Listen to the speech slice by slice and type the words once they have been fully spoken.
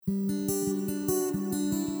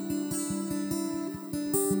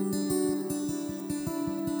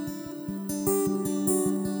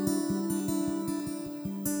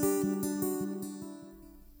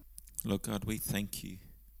God, we thank you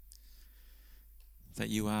that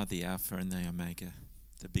you are the Alpha and the Omega,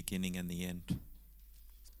 the beginning and the end.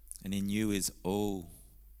 And in you is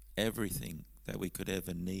everything that we could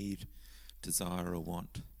ever need, desire, or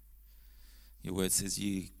want. Your word says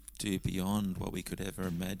you do beyond what we could ever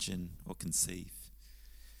imagine or conceive.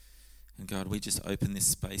 And God, we just open this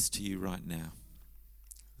space to you right now,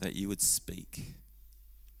 that you would speak,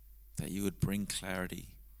 that you would bring clarity,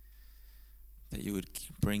 that you would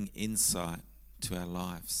bring insight to our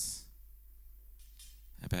lives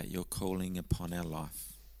about your calling upon our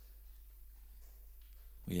life.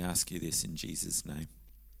 We ask you this in Jesus' name.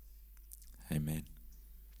 Amen.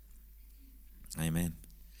 Amen.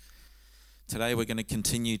 Today we're going to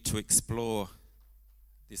continue to explore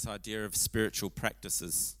this idea of spiritual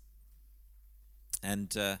practices.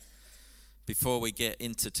 And before we get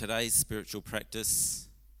into today's spiritual practice,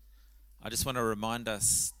 I just want to remind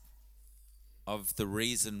us of the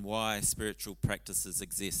reason why spiritual practices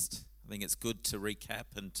exist. I think it's good to recap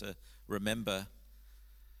and to remember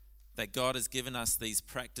that God has given us these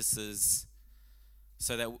practices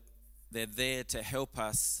so that they're there to help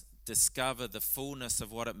us discover the fullness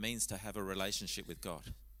of what it means to have a relationship with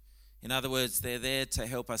God. In other words, they're there to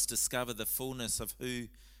help us discover the fullness of who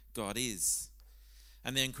God is.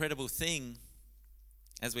 And the incredible thing,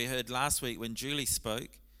 as we heard last week when Julie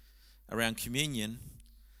spoke around communion,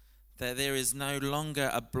 that there is no longer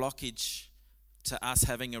a blockage to us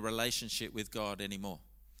having a relationship with God anymore.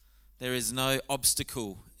 There is no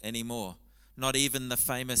obstacle anymore, not even the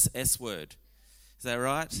famous S word. Is that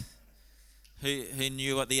right? Who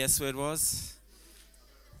knew what the S word was?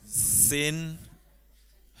 Sin.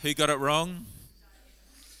 Who got it wrong?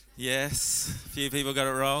 Yes, a few people got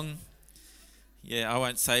it wrong. Yeah, I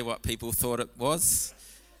won't say what people thought it was,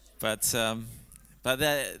 but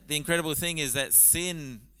the incredible thing is that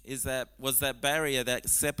sin was that barrier that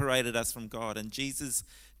separated us from God, and Jesus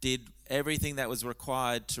did everything that was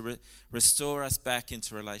required to restore us back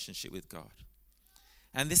into relationship with God.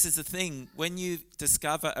 And this is the thing, when you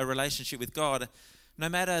discover a relationship with God, no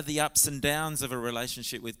matter the ups and downs of a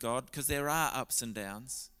relationship with God, because there are ups and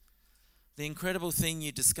downs, the incredible thing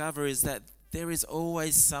you discover is that there is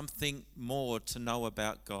always something more to know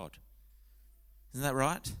about God. Isn't that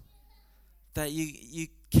right? That you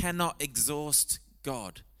cannot exhaust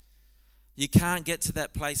God. You can't get to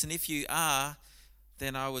that place, and if you are,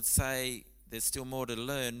 then I would say there's still more to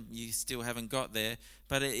learn. You still haven't got there,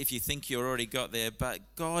 but if you think you already got there, but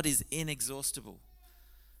God is inexhaustible.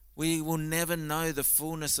 We will never know the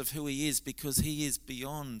fullness of who he is because he is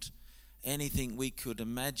beyond anything we could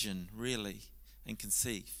imagine, really, and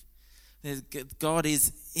conceive. God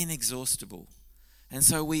is inexhaustible. And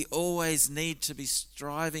so we always need to be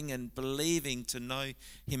striving and believing to know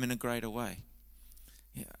him in a greater way.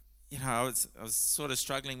 Yeah. You know, I was sort of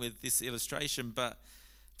struggling with this illustration, but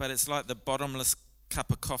it's like the bottomless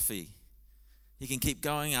cup of coffee. You can keep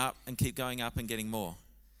going up and getting more.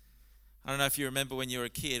 I don't know if you remember when you were a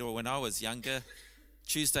kid or when I was younger,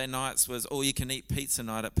 Tuesday nights was all-you-can-eat pizza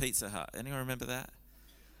night at Pizza Hut. Anyone remember that?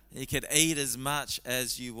 You could eat as much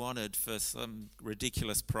as you wanted for some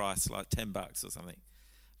ridiculous price, like $10 or something.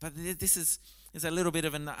 But this is a little bit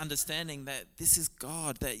of an understanding that this is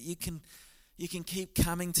God, that you can keep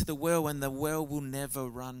coming to the well and the well will never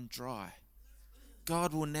run dry.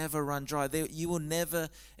 God will never run dry. You will never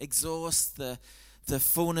exhaust the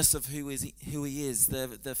fullness of who he is.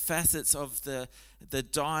 The facets of the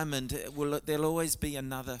diamond, there'll always be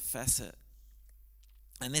another facet.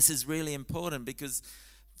 And this is really important because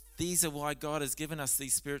these are why God has given us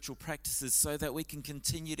these spiritual practices, so that we can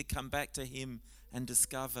continue to come back to him and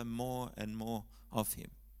discover more and more of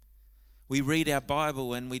him. We read our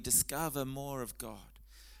Bible and we discover more of God.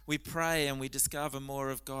 We pray and we discover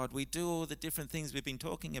more of God. We do all the different things we've been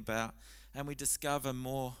talking about and we discover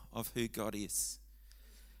more of who God is.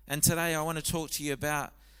 And today I want to talk to you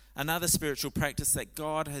about another spiritual practice that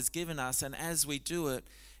God has given us, and as we do it,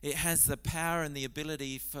 it has the power and the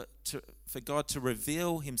ability for God to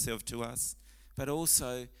reveal himself to us, but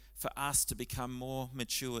also for us to become more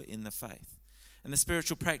mature in the faith. And the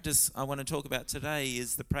spiritual practice I want to talk about today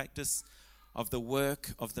is the practice of the work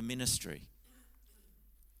of the ministry.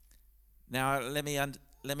 Now, let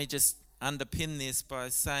me just underpin this by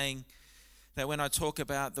saying that when I talk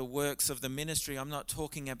about the works of the ministry, I'm not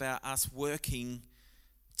talking about us working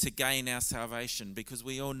to gain our salvation, because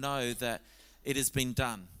we all know that it has been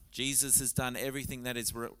done. Jesus has done everything that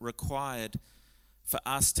is required for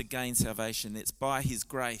us to gain salvation. It's by his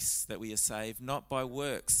grace that we are saved, not by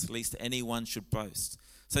works, lest anyone should boast.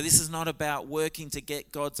 So this is not about working to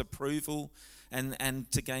get God's approval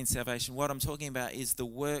and to gain salvation. What I'm talking about is the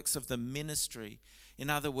works of the ministry In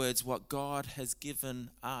other words, what God has given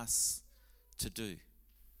us to do.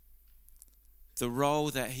 The role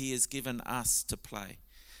that he has given us to play.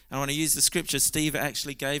 And I want to use the scripture. Steve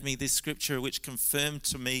actually gave me this scripture which confirmed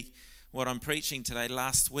to me what I'm preaching today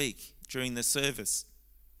last week during the service.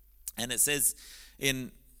 And it says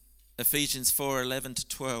in Ephesians 4:11 to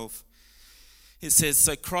 12, it says,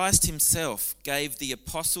 "So Christ himself gave the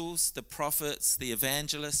apostles, the prophets, the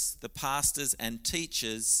evangelists, the pastors and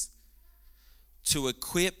teachers to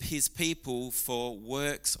equip his people for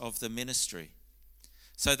works of the ministry,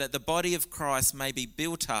 so that the body of Christ may be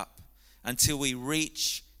built up until we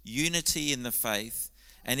reach unity in the faith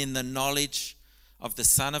and in the knowledge of the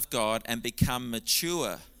Son of God and become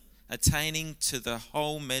mature, attaining to the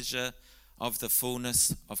whole measure of the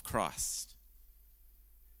fullness of Christ."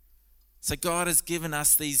 So God has given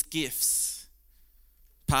us these gifts.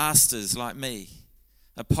 Pastors like me,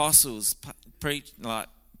 apostles, like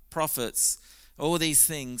prophets, all these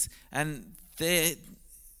things. And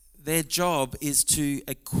their job is to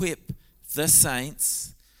equip the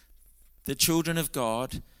saints, the children of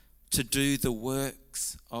God, to do the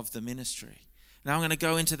works of the ministry. Now I'm going to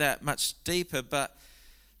go into that much deeper, but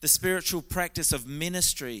the spiritual practice of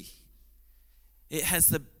ministry, it has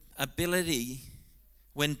the ability,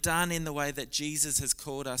 when done in the way that Jesus has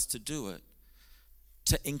called us to do it,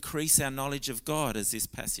 to increase our knowledge of God, as this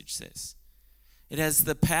passage says. It has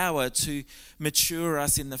the power to mature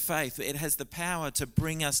us in the faith. It has the power to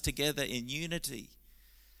bring us together in unity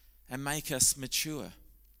and make us mature.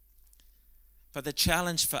 But the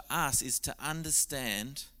challenge for us is to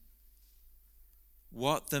understand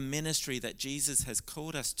what the ministry that Jesus has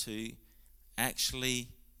called us to actually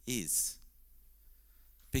is.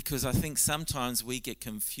 Because I think sometimes we get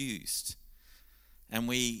confused and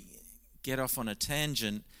we get off on a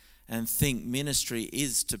tangent and think ministry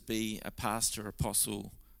is to be a pastor,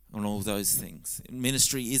 apostle, and all those things.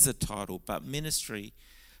 Ministry is a title, but ministry,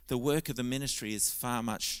 the work of the ministry is far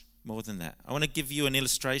much more than that. I want to give you an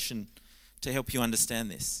illustration to help you understand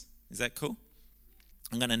this. Is that cool?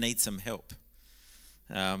 I'm going to need some help.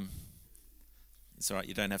 It's all right,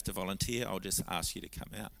 you don't have to volunteer. I'll just ask you to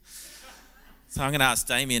come out. So I'm going to ask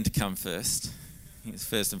Damien to come first. I think it's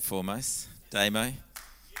first and foremost. Damo.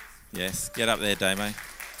 Yes, get up there, Damo.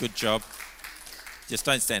 Good job. Just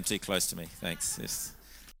don't stand too close to me. Thanks. Yes.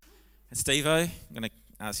 And Steve-O, I'm going to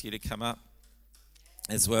ask you to come up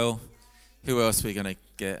as well. Who else are we going to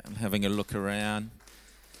get? I'm having a look around.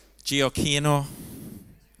 Giochino.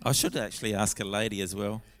 I should actually ask a lady as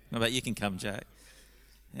well. How about you can come, Jack?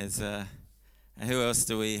 And who else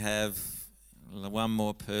do we have? One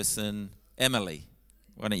more person. Emily.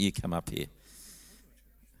 Why don't you come up here?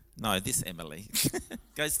 No, this Emily.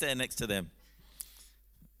 Go stand next to them.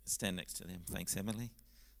 Stand next to them. Thanks, Emily.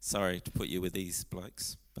 Sorry to put you with these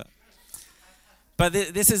blokes. But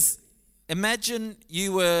this is, imagine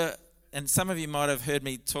you were, and some of you might have heard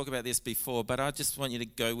me talk about this before, but I just want you to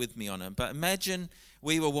go with me on it. But imagine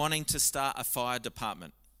we were wanting to start a fire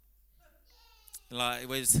department. Like, it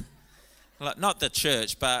was, like, not the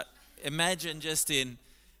church, but imagine just in,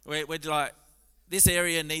 we're like, this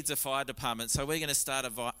area needs a fire department, so we're going to start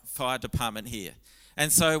a fire department here.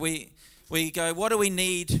 And so we go, what do we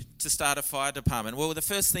need to start a fire department? Well, the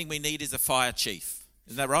first thing we need is a fire chief.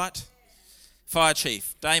 Isn't that right? Fire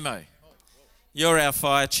chief, Damo. You're our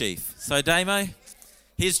fire chief. So Damo,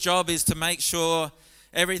 his job is to make sure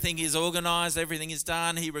everything is organised, everything is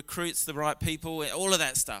done. He recruits the right people, all of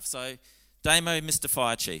that stuff. So Damo, Mr.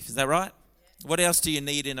 Fire Chief. Is that right? What else do you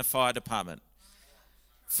need in a fire department?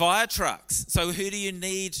 Fire trucks. So who do you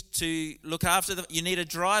need to look after them? You need a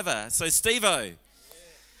driver. So Steve-O. Yeah.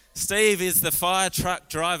 Steve is the fire truck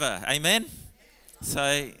driver. Amen?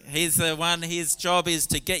 So he's the one, his job is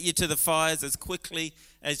to get you to the fires as quickly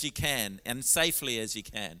as you can and safely as you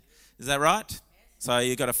can. Is that right? So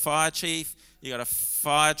you've got a fire chief, you've got a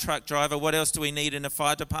fire truck driver. What else do we need in a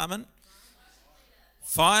fire department?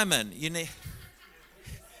 Fireman. We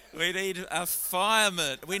need a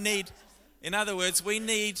fireman. In other words, we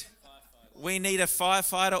need a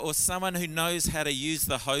firefighter or someone who knows how to use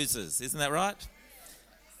the hoses. Isn't that right?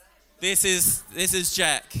 This is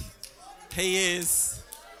Jack. He is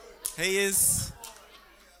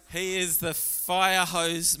the fire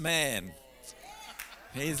hose man.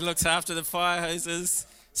 He looks after the fire hoses.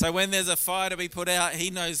 So when there's a fire to be put out, he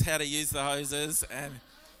knows how to use the hoses, and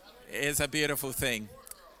it's a beautiful thing.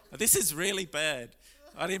 This is really bad.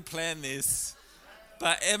 I didn't plan this.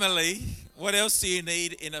 But Emily, what else do you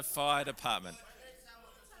need in a fire department?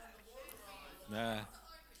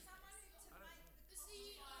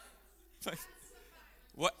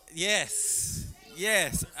 What? Yes.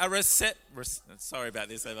 A sorry about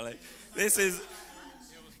this, Emily.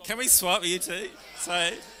 Can we swap you two? So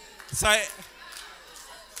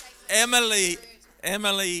Emily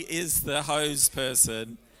is the hose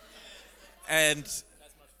person, and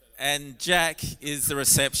Jack is the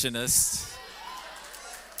receptionist.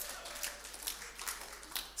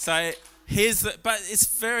 So but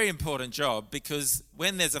it's a very important job, because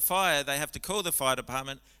when there's a fire, they have to call the fire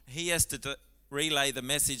department. He has to relay the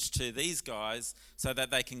message to these guys so that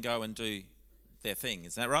they can go and do their thing.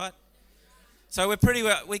 Is that right? So we're pretty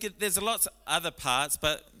well. There's lots of other parts,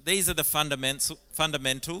 but these are the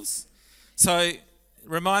fundamentals. So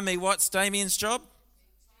remind me, what's Damien's job?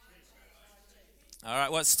 All right,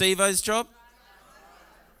 what's Steve-O's job?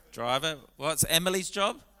 Driver. What's Emily's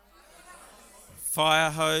job?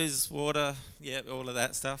 Fire hose, water, yeah, all of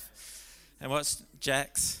that stuff. And what's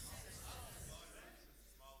Jack's?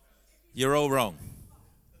 You're all wrong.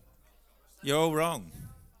 You're all wrong.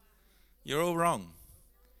 You're all wrong.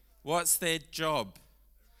 What's their job?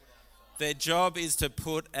 Their job is to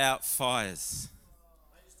put out fires.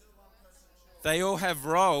 They all have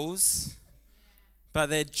roles,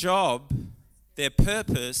 but their job, their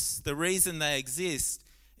purpose, the reason they exist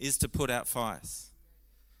is to put out fires.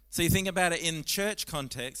 So you think about it in church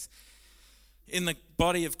context, in the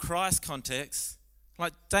body of Christ context,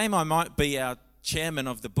 like Damo might be our chairman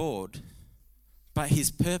of the board, but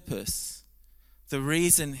his purpose, the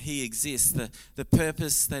reason he exists, the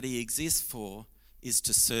purpose that he exists for is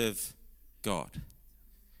to serve God.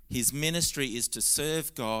 His ministry is to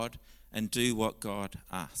serve God and do what God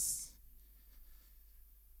asks.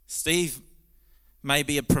 Steve may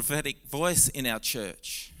be a prophetic voice in our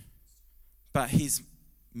church, but his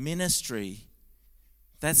ministry,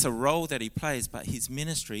 that's a role that he plays, but his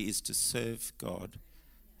ministry is to serve God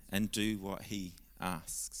and do what he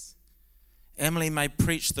asks. Emily may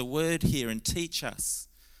preach the word here and teach us,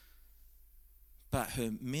 but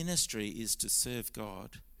her ministry is to serve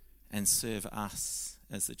God and serve us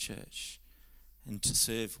as the church and to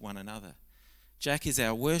serve one another. Jack is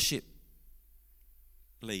our worship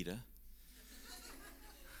leader.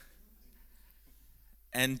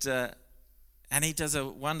 And he does a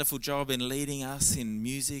wonderful job in leading us in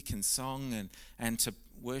music and song and to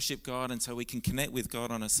worship God, and so we can connect with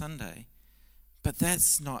God on a Sunday. But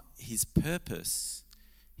that's not his purpose.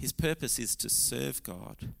 His purpose is to serve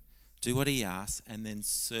God, do what he asks, and then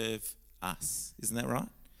serve us. Isn't that right?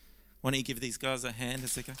 Why don't you give these guys a hand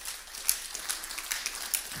as they go?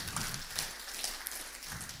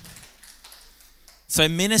 So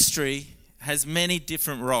ministry has many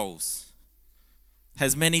different roles,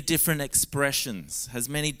 has many different expressions, has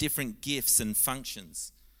many different gifts and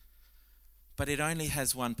functions, but it only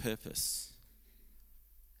has one purpose.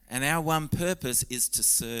 And our one purpose is to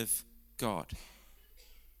serve God.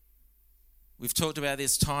 We've talked about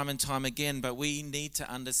this time and time again, but we need to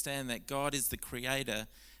understand that God is the creator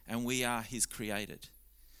and we are his created.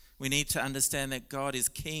 We need to understand that God is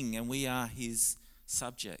king and we are his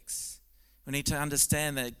subjects. We need to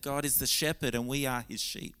understand that God is the shepherd and we are his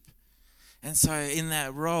sheep. And so in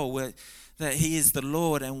that role, that he is the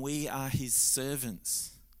Lord and we are his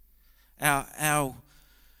servants. Our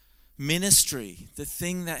ministry, the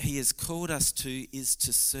thing that he has called us to, is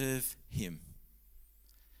to serve him.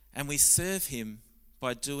 And we serve him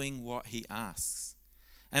by doing what he asks.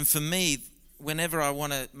 And for me, whenever I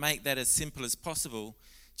want to make that as simple as possible,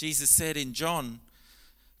 Jesus said in John,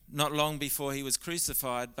 not long before he was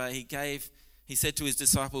crucified, but he said to his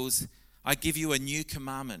disciples, I give you a new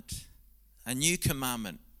commandment,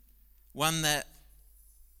 one that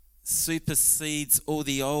supersedes all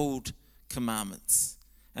the old commandments.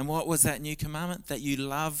 And what was that new commandment? That you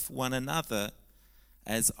love one another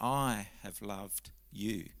as I have loved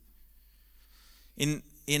you. In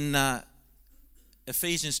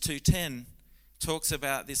Ephesians 2:10 talks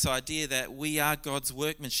about this idea that we are God's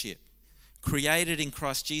workmanship, created in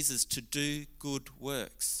Christ Jesus to do good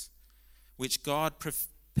works, which God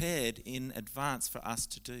prepared in advance for us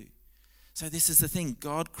to do. So this is the thing.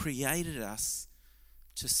 God created us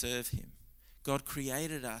to serve him. God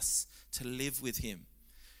created us to live with him.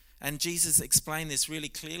 And Jesus explained this really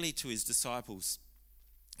clearly to his disciples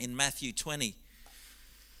in Matthew 20,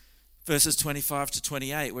 verses 25 to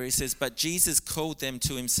 28, where he says, but Jesus called them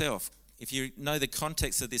to himself. If you know the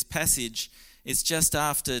context of this passage, it's just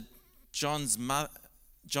after John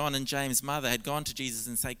and James' mother had gone to Jesus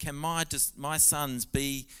and said, can my sons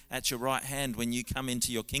be at your right hand when you come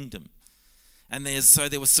into your kingdom? And there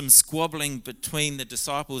was some squabbling between the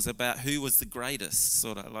disciples about who was the greatest,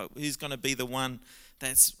 sort of like who's going to be the one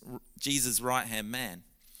that's Jesus' right-hand man.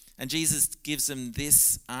 And Jesus gives them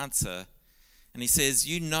this answer, and he says,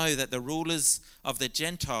 you know that the rulers of the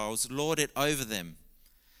Gentiles lord it over them,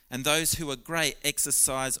 and those who are great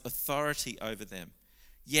exercise authority over them.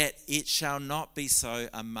 Yet it shall not be so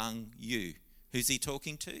among you. Who's he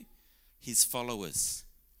talking to? His followers.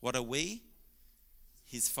 What are we?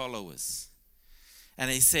 His followers.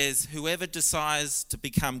 And he says, whoever desires to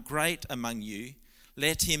become great among you,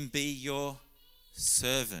 let him be your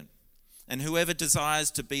servant. And whoever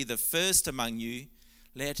desires to be the first among you,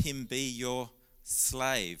 let him be your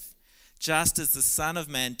slave. Just as the Son of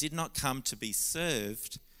Man did not come to be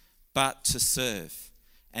served, but to serve,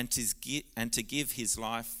 and to give his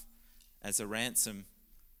life as a ransom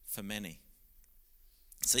for many.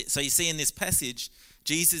 So you see in this passage,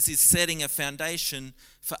 Jesus is setting a foundation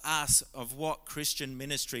for us of what Christian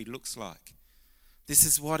ministry looks like. This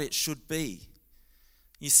is what it should be.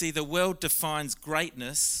 You see, the world defines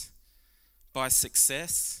greatness by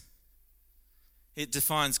success. It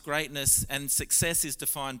defines greatness, and success is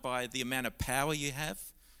defined by the amount of power you have,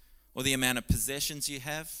 or the amount of possessions you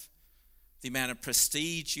have, the amount of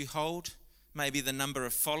prestige you hold, maybe the number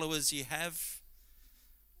of followers you have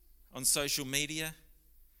on social media,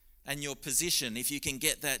 and your position, if you can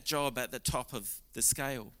get that job at the top of the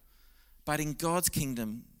scale. But in God's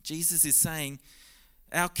kingdom, Jesus is saying,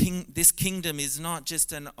 this kingdom is not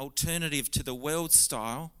just an alternative to the world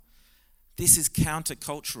style. This is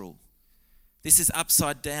countercultural. This is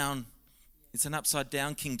upside down. It's an upside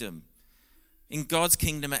down kingdom. In God's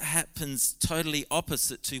kingdom, it happens totally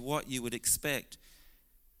opposite to what you would expect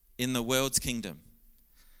in the world's kingdom.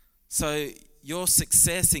 So your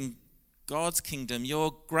success in God's kingdom,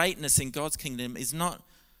 your greatness in God's kingdom is not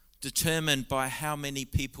determined by how many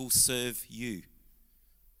people serve you.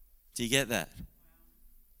 Do you get that?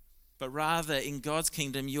 But rather, in God's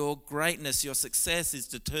kingdom, your greatness, your success is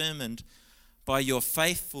determined by your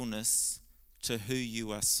faithfulness to who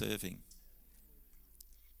you are serving.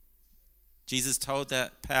 Jesus told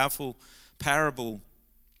that powerful parable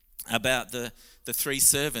about the three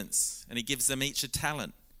servants, and he gives them each a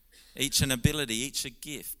talent, each an ability, each a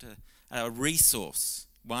gift, a resource.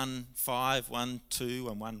 1 5, 1 2,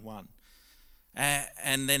 and 1 1.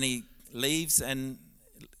 And then he leaves and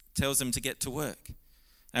tells them to get to work.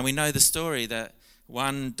 And we know the story that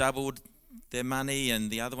one doubled their money and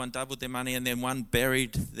the other one doubled their money, and then one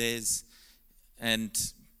buried theirs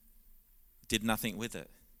and did nothing with it.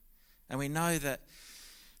 And we know that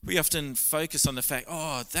we often focus on the fact,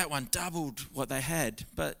 that one doubled what they had.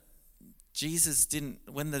 But Jesus didn't,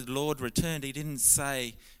 when the Lord returned, he didn't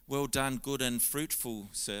say, well done, good and fruitful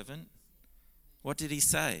servant. What did he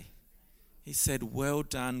say? He said, well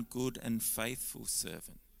done, good and faithful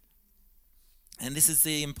servant. And this is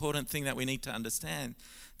the important thing that we need to understand,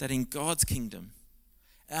 that in God's kingdom,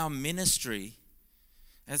 our ministry,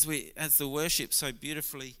 as the worship so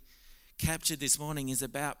beautifully captured this morning, is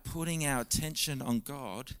about putting our attention on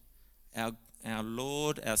God, our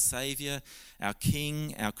Lord, our Saviour, our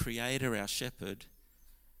King, our Creator, our Shepherd,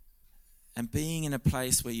 and being in a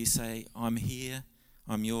place where you say, I'm here,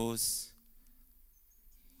 I'm yours.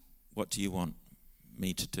 What do you want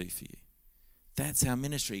me to do for you? That's our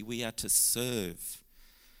ministry. We are to serve.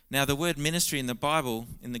 Now, the word ministry in the Bible,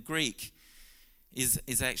 in the Greek, is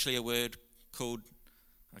actually a word called,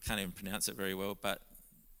 I can't even pronounce it very well, but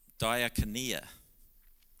diakonia.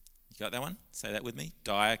 You got that one? Say that with me.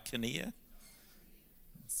 Diakonia.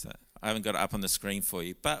 So I haven't got it up on the screen for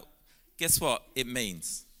you, but guess what it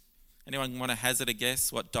means? Anyone want to hazard a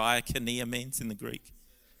guess what diakonia means in the Greek?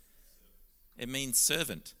 It means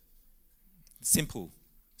servant. Simple.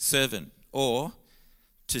 Servant. Or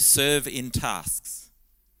to serve in tasks.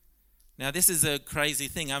 Now, this is a crazy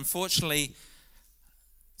thing. Unfortunately,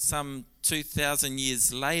 some 2,000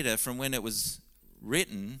 years later from when it was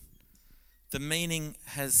written, the meaning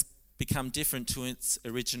has become different to its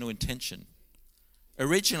original intention.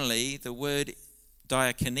 Originally, the word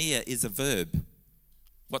diakonia is a verb.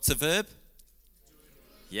 What's a verb?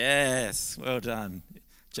 Yes, well done.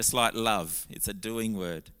 Just like love, it's a doing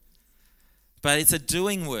word. But it's a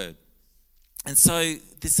doing word. And so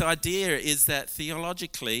this idea is that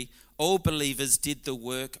theologically, all believers did the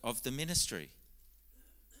work of the ministry.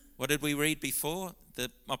 What did we read before?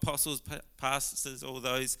 The apostles, pastors, all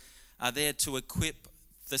those are there to equip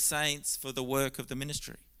the saints for the work of the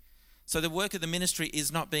ministry. So the work of the ministry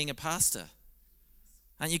is not being a pastor.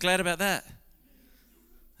 Aren't you glad about that?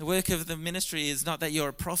 The work of the ministry is not that you're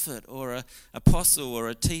a prophet or an apostle or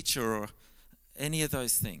a teacher or any of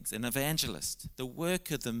those things, an evangelist. The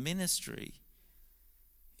work of the ministry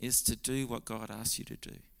is to do what God asks you to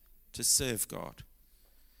do, to serve God.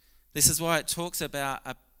 This is why it talks about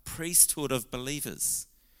a priesthood of believers.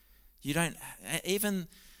 You don't even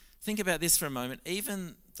think about this for a moment.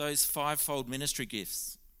 Even those fivefold ministry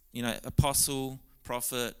gifts, apostle,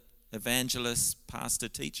 prophet, evangelist, pastor,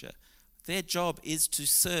 teacher. Their job is to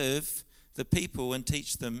serve the people and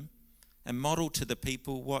teach them and model to the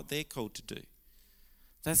people what they're called to do.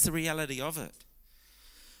 That's the reality of it.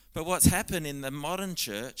 But what's happened in the modern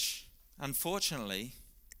church, unfortunately,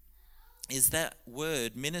 is that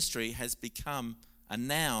word ministry has become a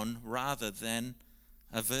noun rather than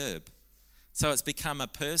a verb. So it's become a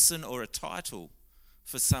person or a title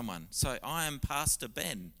for someone. So I am Pastor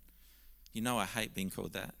Ben. You know I hate being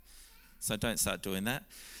called that. So don't start doing that.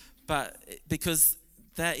 But because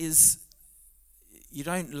that is, you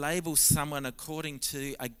don't label someone according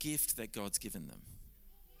to a gift that God's given them.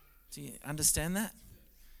 Do you understand that?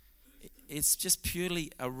 It's just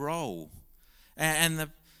purely a role. And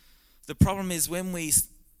the problem is when we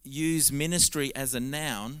use ministry as a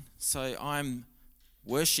noun, so I'm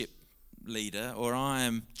worship leader or I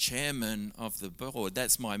am chairman of the board,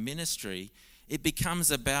 that's my ministry, it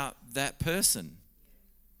becomes about that person.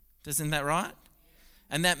 Isn't that right?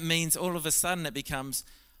 And that means all of a sudden it becomes,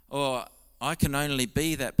 I can only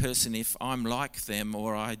be that person if I'm like them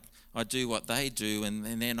or I do what they do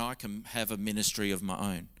and then I can have a ministry of my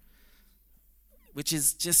own. Which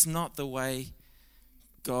is just not the way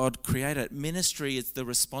God created. Ministry is the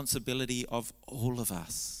responsibility of all of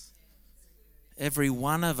us. Every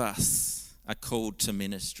one of us are called to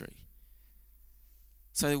ministry.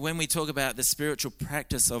 So when we talk about the spiritual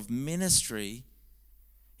practice of ministry,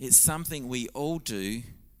 it's something we all do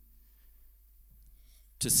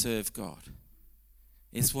to serve God.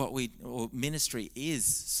 It's ministry is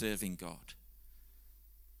serving God.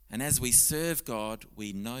 And as we serve God,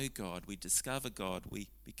 we know God, we discover God, we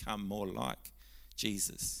become more like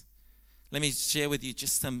Jesus. Let me share with you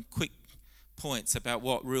just some quick points about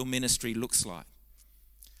what real ministry looks like.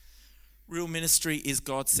 Real ministry is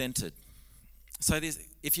God-centered. So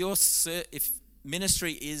if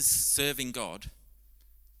ministry is serving God,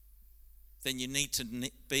 then you need to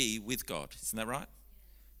be with God. Isn't that right?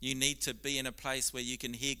 You need to be in a place where you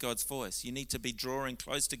can hear God's voice. You need to be drawing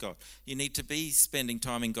close to God. You need to be spending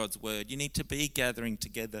time in God's word. You need to be gathering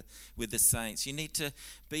together with the saints. You need to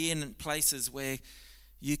be in places where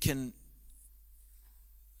you can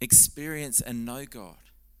experience and know God.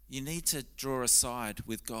 You need to draw aside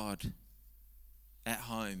with God at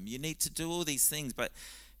home. You need to do all these things, but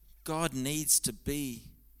God needs to be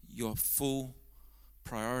your full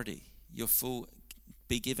priority,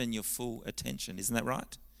 be given your full attention. Isn't that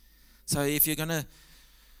right? So if you're going to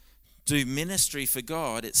do ministry for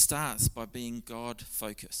God, it starts by being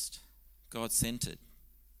God-focused, God-centered.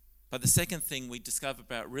 But the second thing we discover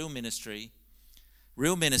about real ministry,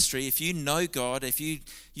 if you know God, if you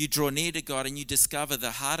draw near to God and you discover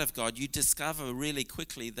the heart of God, you discover really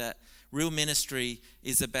quickly that real ministry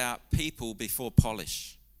is about people before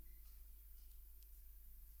polish.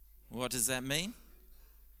 What does that mean?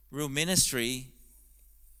 Real ministry,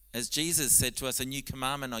 as Jesus said to us, a new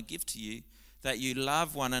commandment I give to you, that you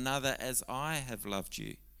love one another as I have loved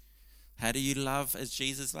you. How do you love as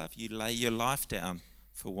Jesus loved? You lay your life down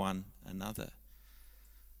for one another.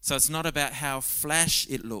 So it's not about how flash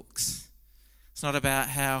it looks. It's not about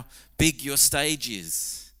how big your stage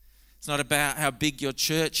is. It's not about how big your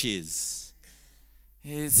church is.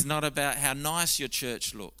 It's not about how nice your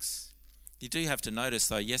church looks. You do have to notice,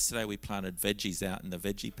 though, yesterday we planted veggies out in the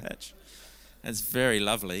veggie patch. It's very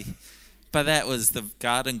lovely. But that was the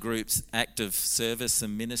garden group's act of service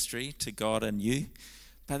and ministry to God and you.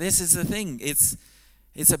 But this is the thing.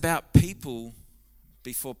 It's about people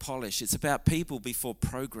before polish. It's about people before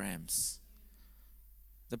programs.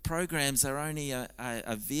 The programs are only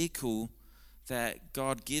a vehicle that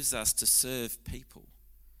God gives us to serve people.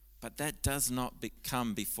 But that does not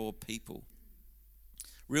come before people.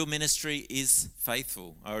 Real ministry is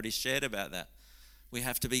faithful. I already shared about that. We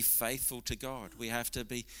have to be faithful to God. We have to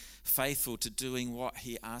be faithful to doing what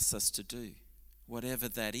He asks us to do, whatever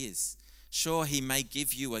that is. Sure, He may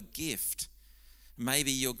give you a gift.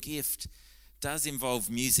 Maybe your gift does involve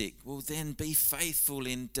music. Well, then be faithful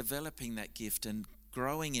in developing that gift and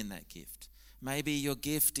growing in that gift. Maybe your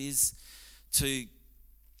gift is to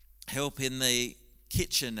help in the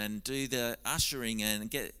kitchen and do the ushering and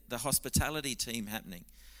get the hospitality team happening.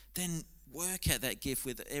 Then work at that gift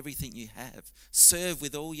with everything you have. Serve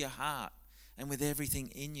with all your heart and with everything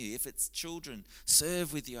in you. If it's children,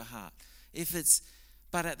 serve with your heart.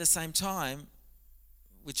 But at the same time,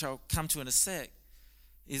 which I'll come to in a sec,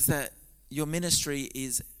 is that your ministry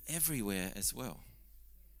is everywhere as well.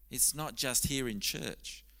 It's not just here in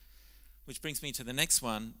church. Which brings me to the next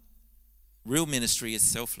one. Real ministry is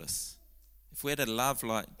selfless. If we're to love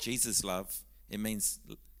like Jesus loved, it means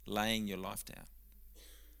laying your life down.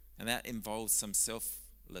 And that involves some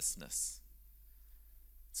selflessness.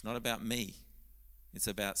 It's not about me. It's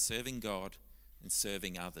about serving God and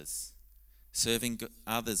serving others. Serving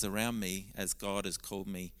others around me as God has called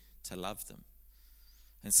me to love them.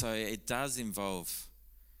 And so it does involve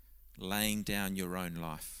laying down your own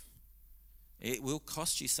life. It will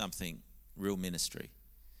cost you something, real ministry.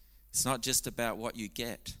 It's not just about what you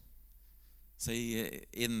get. See,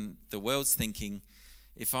 in the world's thinking,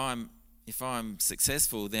 if I'm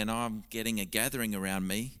successful, then I'm getting a gathering around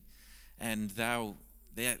me, and they're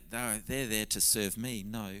there to serve me.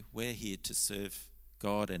 No, we're here to serve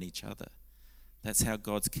God and each other. That's how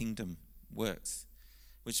God's kingdom works,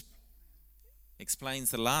 which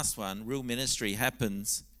explains the last one. Real ministry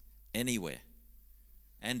happens anywhere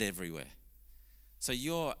and everywhere. So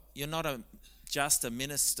you're not just a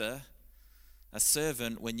minister, a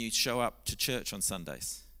servant when you show up to church on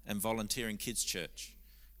Sundays and volunteer in kids' church,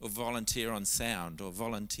 or volunteer on sound, or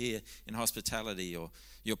volunteer in hospitality, or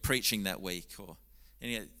you're preaching that week, or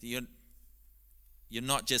you're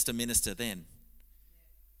not just a minister then.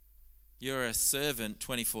 You're a servant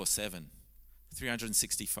 24/7,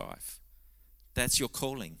 365. That's your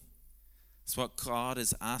calling. It's what God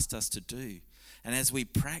has asked us to do. And as we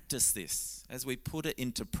practice this, as we put it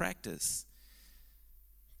into practice,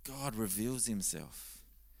 God reveals himself.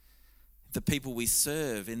 In the people we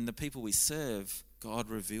serve, God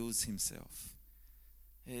reveals himself.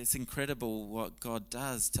 It's incredible what God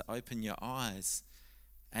does to open your eyes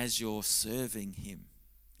as you're serving him.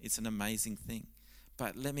 It's an amazing thing.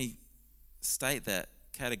 But let me state that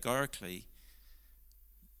categorically,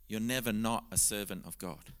 you're never not a servant of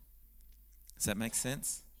God. Does that make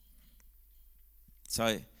sense?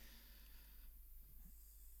 So,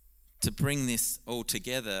 to bring this all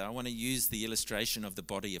together, I want to use the illustration of the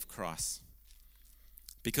body of Christ,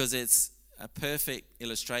 because it's a perfect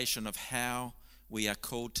illustration of how we are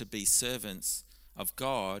called to be servants of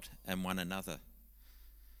God and one another.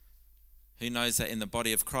 Who knows that in the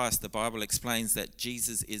body of Christ, the Bible explains that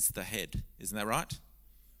Jesus is the head. Isn't that right?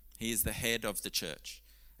 He is the head of the church,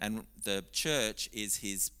 and the church is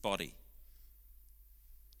his body.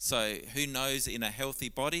 So who knows, in a healthy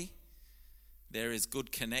body, there is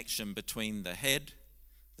good connection between the head,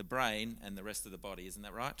 the brain, and the rest of the body. Isn't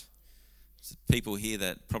that right? There's people here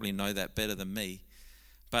that probably know that better than me.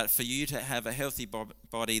 But for you to have a healthy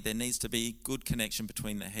body, there needs to be good connection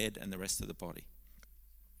between the head and the rest of the body.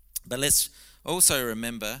 But let's also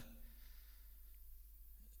remember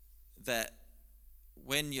that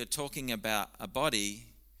when you're talking about a body,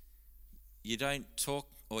 you don't talk,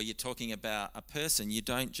 or you're talking about a person, you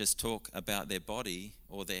don't just talk about their body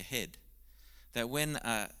or their head. That when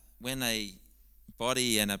a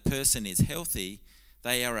body and a person is healthy,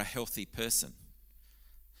 they are a healthy person.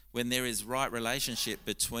 When there is right relationship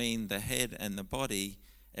between the head and the body,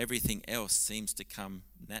 everything else seems to come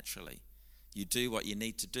naturally. You do what you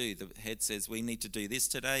need to do. The head says, we need to do this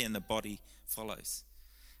today, and the body follows.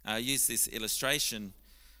 I use this illustration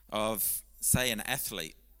of, say, an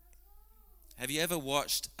athlete. Have you ever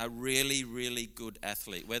watched a really, really good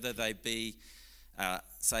athlete, whether they be,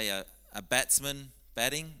 say, a batsman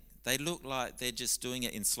batting? They look like they're just doing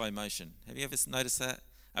it in slow motion. Have you ever noticed that?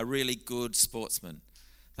 A really good sportsman.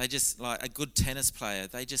 They just, like a good tennis player,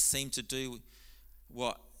 they just seem to do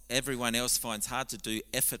what everyone else finds hard to do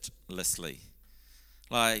effortlessly.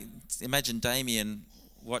 Like, imagine Damien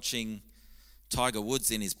watching Tiger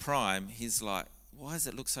Woods in his prime. He's like, why does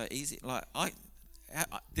it look so easy? Like,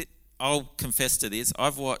 I'll confess to this.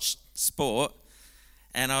 I've watched sport,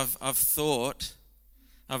 and I've thought,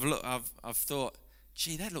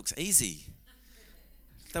 gee, that looks easy.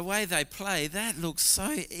 The way they play, that looks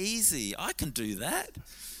so easy. I can do that.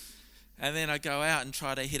 And then I go out and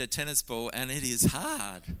try to hit a tennis ball, and it is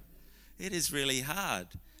hard. It is really hard.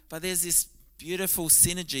 But there's this beautiful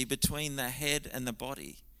synergy between the head and the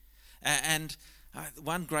body. And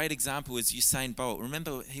one great example is Usain Bolt.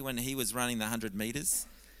 Remember when he was running the 100 meters?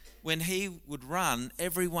 When he would run,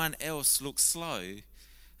 everyone else looked slow.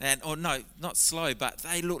 Or no, not slow, but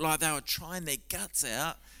they looked like they were trying their guts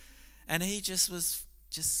out. And he was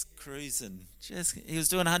cruising. He was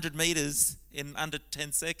doing 100 meters in under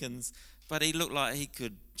 10 seconds, but he looked like he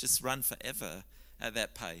could just run forever at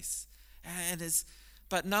that pace.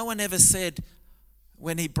 But no one ever said,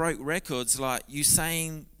 when he broke records, like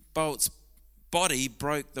Usain Bolt's body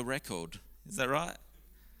broke the record. Is that right?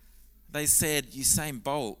 They said Usain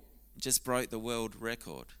Bolt just broke the world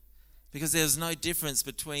record, because there's no difference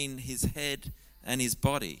between his head and his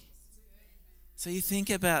body. So you think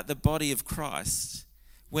about the body of Christ.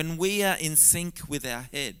 When we are in sync with our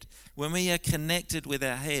head, when we are connected with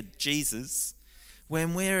our head, Jesus,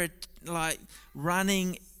 when we're like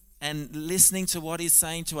running and listening to what he's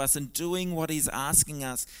saying to us and doing what he's asking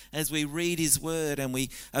us as we read his word and we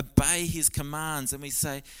obey his commands and we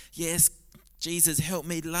say, yes, Jesus, help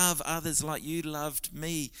me love others like you loved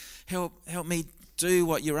me. Help me do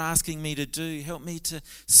what you're asking me to do. Help me to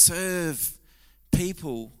serve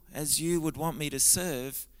people as you would want me to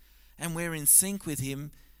serve. And we're in sync with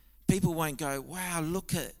him. People won't go, wow,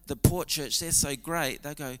 look at the Port Church, they're so great.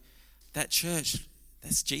 They'll go, that church,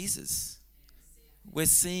 that's Jesus. We're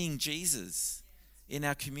seeing Jesus in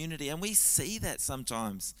our community. And we see that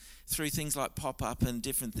sometimes through things like pop-up and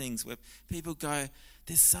different things where people go,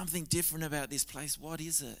 there's something different about this place. What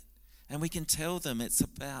is it? And we can tell them it's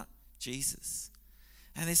about Jesus.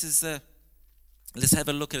 And this is let's have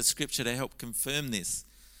a look at a scripture to help confirm this.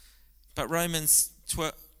 But Romans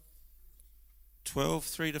 12,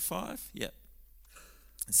 3-5, yep.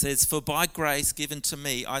 It says, for by grace given to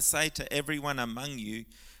me, I say to everyone among you,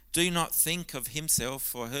 do not think of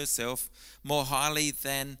himself or herself more highly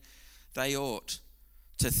than they ought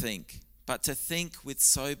to think, but to think with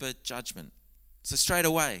sober judgment. So straight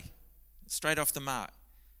away, straight off the mark,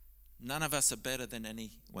 none of us are better than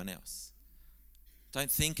anyone else.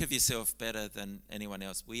 Don't think of yourself better than anyone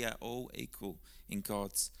else. We are all equal in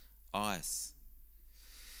God's eyes.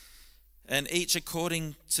 And each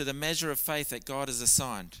according to the measure of faith that God has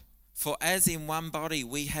assigned. For as in one body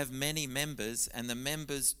we have many members, and the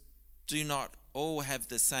members do not all have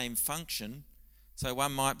the same function. So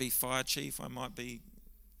one might be fire chief, one might be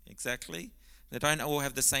exactly. They don't all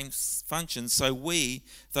have the same function. So we,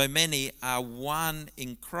 though many, are one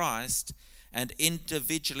in Christ and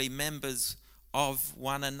individually members of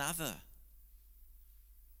one another.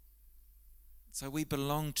 So we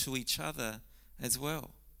belong to each other as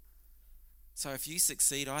well. So if you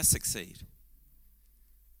succeed, I succeed.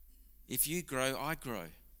 If you grow, I grow.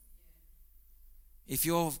 If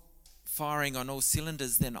you're firing on all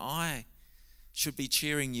cylinders, then I should be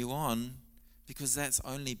cheering you on because that's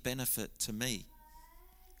only benefit to me.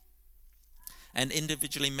 And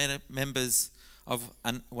individually members of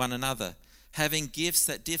one another, having gifts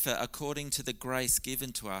that differ according to the grace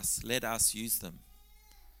given to us, let us use them.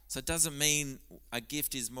 So it doesn't mean a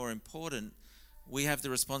gift is more important. We have the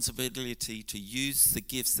responsibility to use the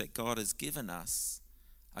gifts that God has given us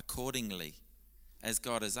accordingly as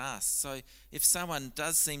God has asked. So if someone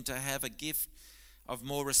does seem to have a gift of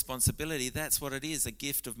more responsibility, that's what it is, a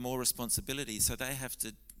gift of more responsibility. So they have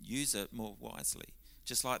to use it more wisely.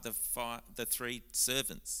 Just like the three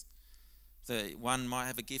servants. The one might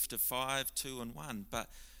have a gift of 5, 2, and 1, but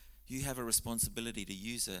you have a responsibility to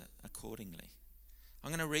use it accordingly. I'm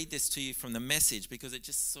going to read this to you from the Message because it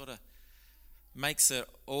just sort of makes it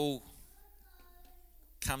all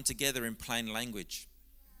come together in plain language.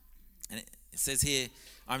 And it says here,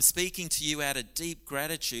 I'm speaking to you out of deep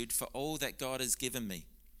gratitude for all that God has given me,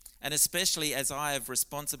 and especially as I have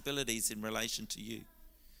responsibilities in relation to you.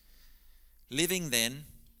 Living then,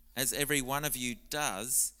 as every one of you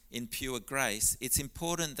does in pure grace, it's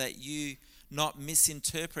important that you not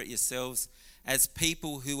misinterpret yourselves as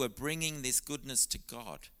people who are bringing this goodness to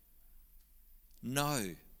God. No,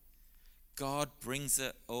 God brings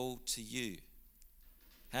it all to you.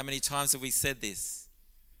 How many times have we said this?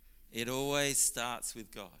 It always starts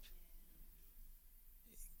with God.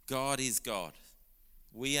 God is God.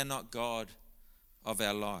 We are not God of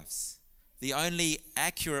our lives. The only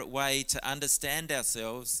accurate way to understand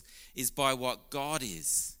ourselves is by what God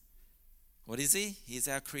is. What is He? He is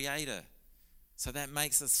our Creator. So that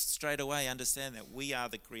makes us straight away understand that we are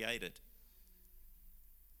the created.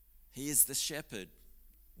 He is the shepherd.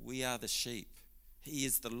 We are the sheep. He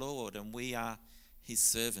is the Lord and we are His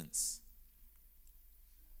servants.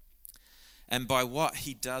 And by what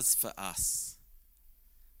He does for us,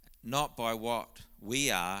 not by what we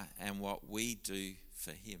are and what we do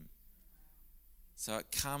for Him. So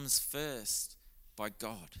it comes first by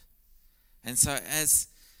God. And so as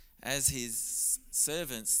His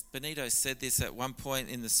servants, Benito said this at one point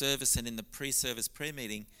in the service and in the pre-service prayer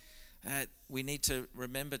meeting, we need to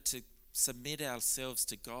remember to submit ourselves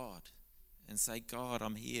to God and say, God,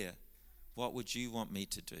 I'm here. What would you want me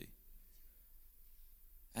to do?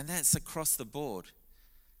 And that's across the board.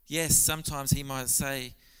 Yes, sometimes He might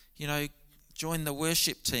say, join the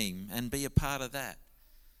worship team and be a part of that.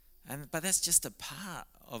 But that's just a part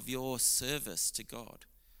of your service to God.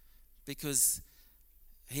 Because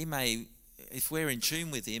He may, if we're in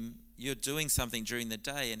tune with Him, you're doing something during the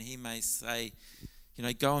day and He may say,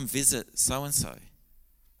 go and visit so-and-so.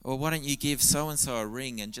 Or why don't you give so-and-so a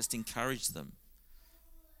ring and just encourage them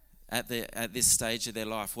at this stage of their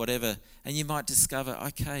life, whatever. And you might discover,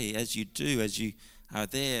 okay, as you are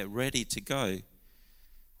there ready to go,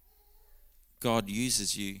 God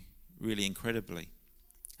uses you really incredibly.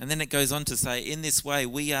 And then it goes on to say, in this way,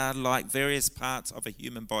 we are like various parts of a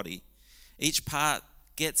human body. Each part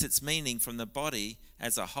gets its meaning from the body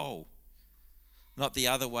as a whole, not the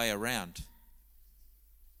other way around.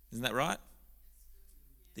 Isn't that right?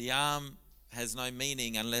 The arm has no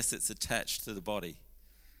meaning unless it's attached to the body.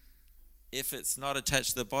 If it's not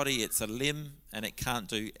attached to the body, it's a limb and it can't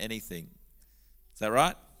do anything. Is that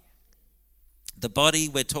right? The body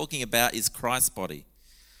we're talking about is Christ's body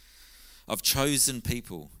of chosen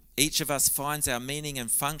people. Each of us finds our meaning and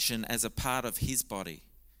function as a part of his body.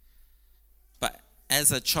 But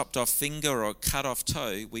as a chopped off finger or cut off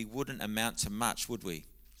toe, we wouldn't amount to much, would we?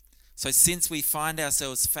 So since we find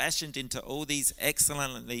ourselves fashioned into all these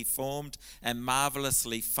excellently formed and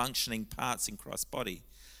marvelously functioning parts in Christ's body,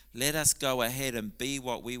 let us go ahead and be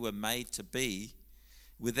what we were made to be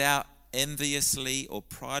without enviously or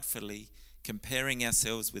pridefully comparing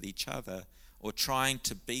ourselves with each other or trying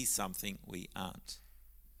to be something we aren't.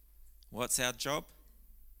 What's our job?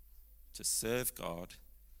 To serve God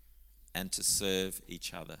and to serve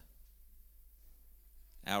each other.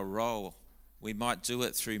 Our role, we might do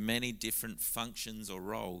it through many different functions or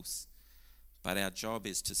roles, but our job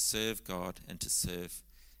is to serve God and to serve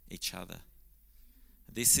each other.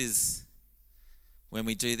 This is, when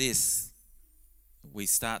we do this, we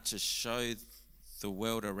start to show the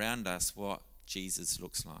world around us what Jesus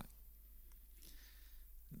looks like.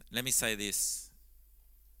 Let me say this.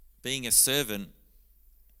 Being a servant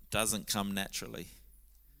doesn't come naturally.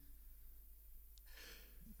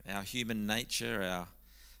 Our human nature,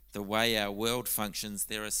 the way our world functions,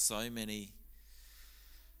 there are so many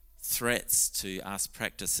threats to us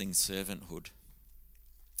practicing servanthood.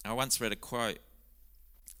 I once read a quote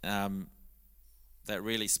that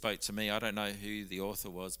really spoke to me. I don't know who the author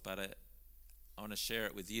was, but I want to share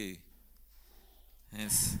it with you. And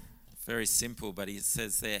it's very simple, but he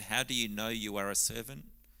says there, how do you know you are a servant?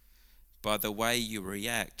 By the way you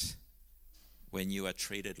react when you are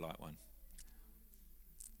treated like one.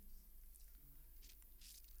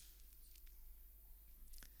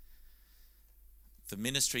 The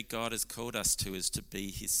ministry God has called us to is to be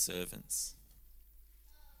his servants.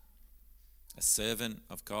 A servant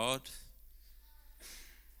of God,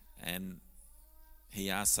 and he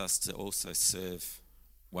asks us to also serve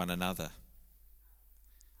one another.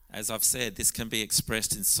 As I've said, this can be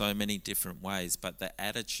expressed in so many different ways, but the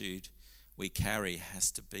attitude we carry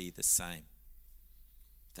has to be the same.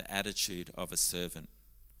 The attitude of a servant.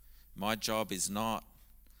 My job is not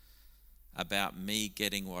about me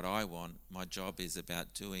getting what I want. My job is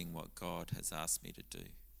about doing what God has asked me to do.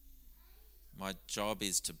 My job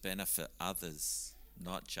is to benefit others,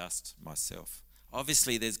 not just myself.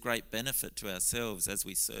 Obviously, there's great benefit to ourselves as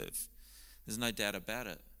we serve. There's no doubt about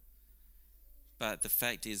it. But the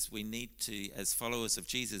fact is, we need to, as followers of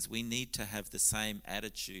Jesus, we need to have the same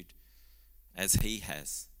attitude as he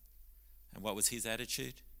has. And what was his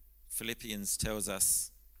attitude? Philippians tells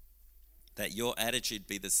us that your attitude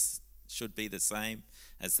should be the same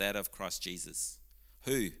as that of Christ Jesus,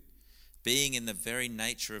 who, being in the very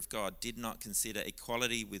nature of God, did not consider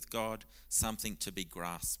equality with God something to be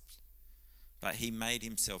grasped, but he made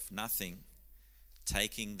himself nothing,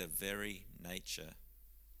 taking the very nature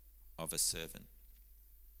of a servant.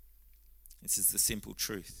 This is the simple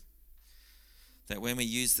truth, that when we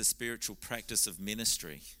use the spiritual practice of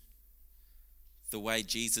ministry, the way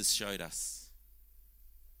Jesus showed us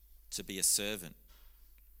to be a servant,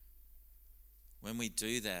 when we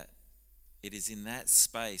do that, it is in that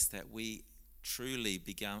space that we truly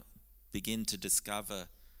begin to discover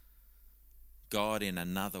God in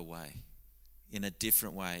another way, in a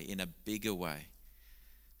different way, in a bigger way,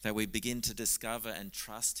 that we begin to discover and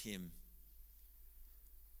trust him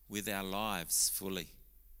with our lives fully.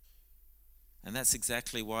 And that's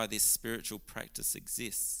exactly why this spiritual practice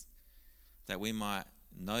exists, that we might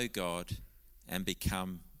know God and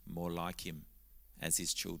become more like him as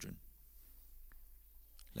his children.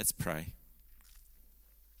 Let's pray.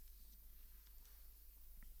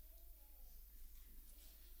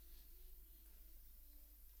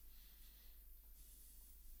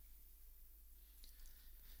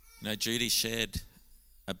 Judy shared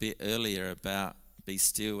a bit earlier about be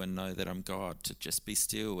still and know that I'm God, to just be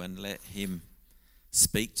still and let him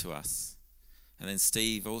speak to us. And then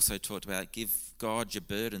Steve also talked about give God your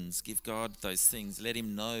burdens, give God those things, let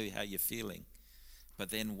him know how you're feeling, but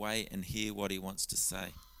then wait and hear what he wants to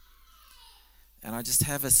say. And I just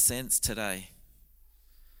have a sense today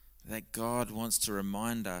that God wants to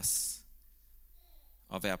remind us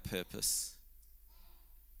of our purpose.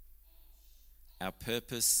 Our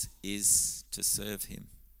purpose is to serve him.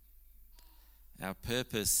 Our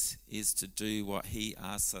purpose is to do what he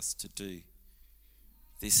asks us to do.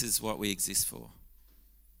 This is what we exist for.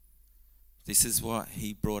 This is what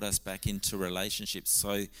he brought us back into relationships,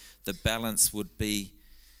 so the balance would be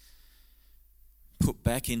put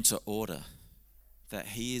back into order, that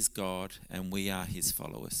he is God and we are his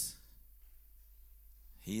followers.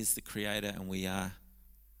 He is the creator and we are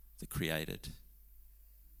the created.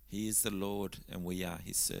 He is the Lord and we are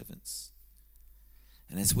his servants.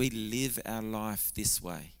 And as we live our life this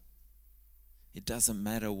way, it doesn't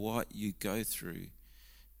matter what you go through,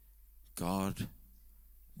 God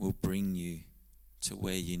will bring you to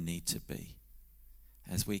where you need to be.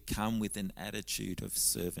 As we come with an attitude of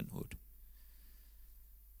servanthood.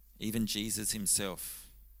 Even Jesus himself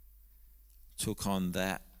took on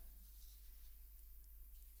that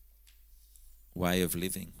way of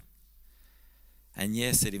living. And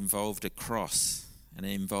yes, it involved a cross and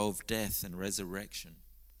it involved death and resurrection.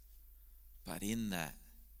 But in that,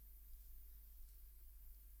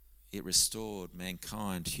 it restored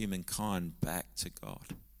mankind, humankind, back to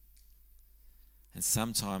God. And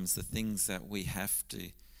sometimes the things that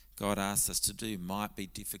God asks us to do might be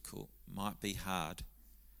difficult, might be hard,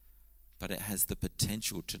 but it has the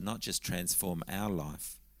potential to not just transform our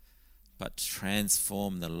life, but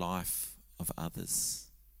transform the life of others.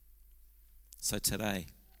 So today,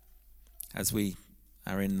 as we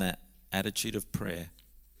are in that attitude of prayer,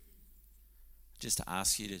 just to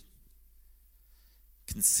ask you to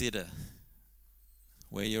consider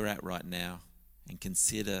where you're at right now and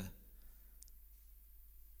consider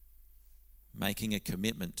making a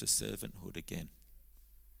commitment to servanthood again.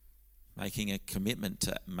 Making a commitment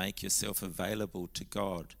to make yourself available to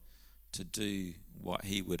God to do what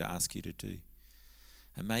he would ask you to do.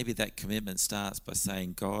 And maybe that commitment starts by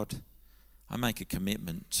saying, God, I make a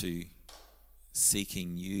commitment to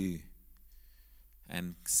seeking you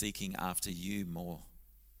and seeking after you more.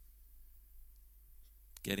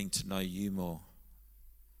 Getting to know you more.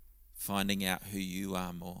 Finding out who you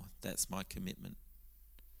are more. That's my commitment.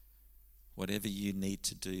 Whatever you need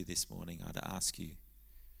to do this morning, I'd ask you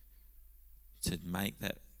to make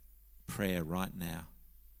that prayer right now.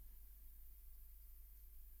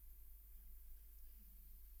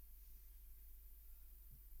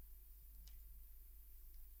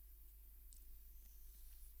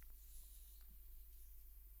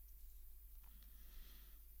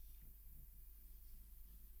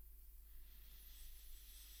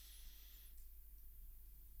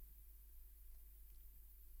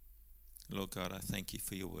 Lord God, I thank you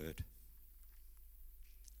for your word.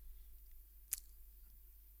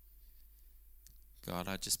 God,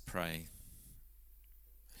 I just pray,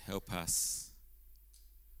 help us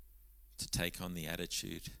to take on the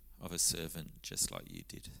attitude of a servant just like you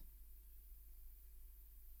did.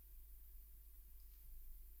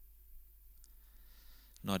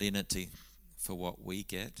 Not in it for what we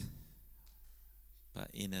get, but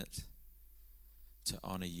in it to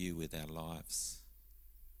honour you with our lives.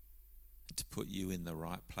 To put you in the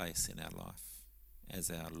right place in our life as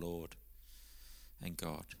our Lord and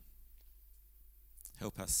God.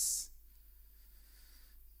 Help us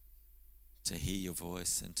to hear your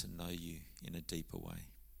voice and to know you in a deeper way.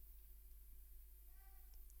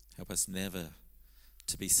 Help us never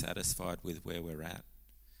to be satisfied with where we're at,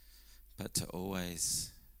 but to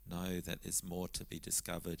always know that there's more to be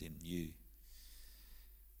discovered in you,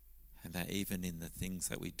 and that even in the things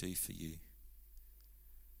that we do for you,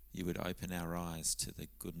 you would open our eyes to the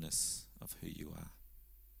goodness of who you are.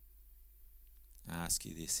 I ask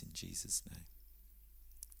you this in Jesus' name.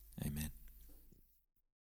 Amen.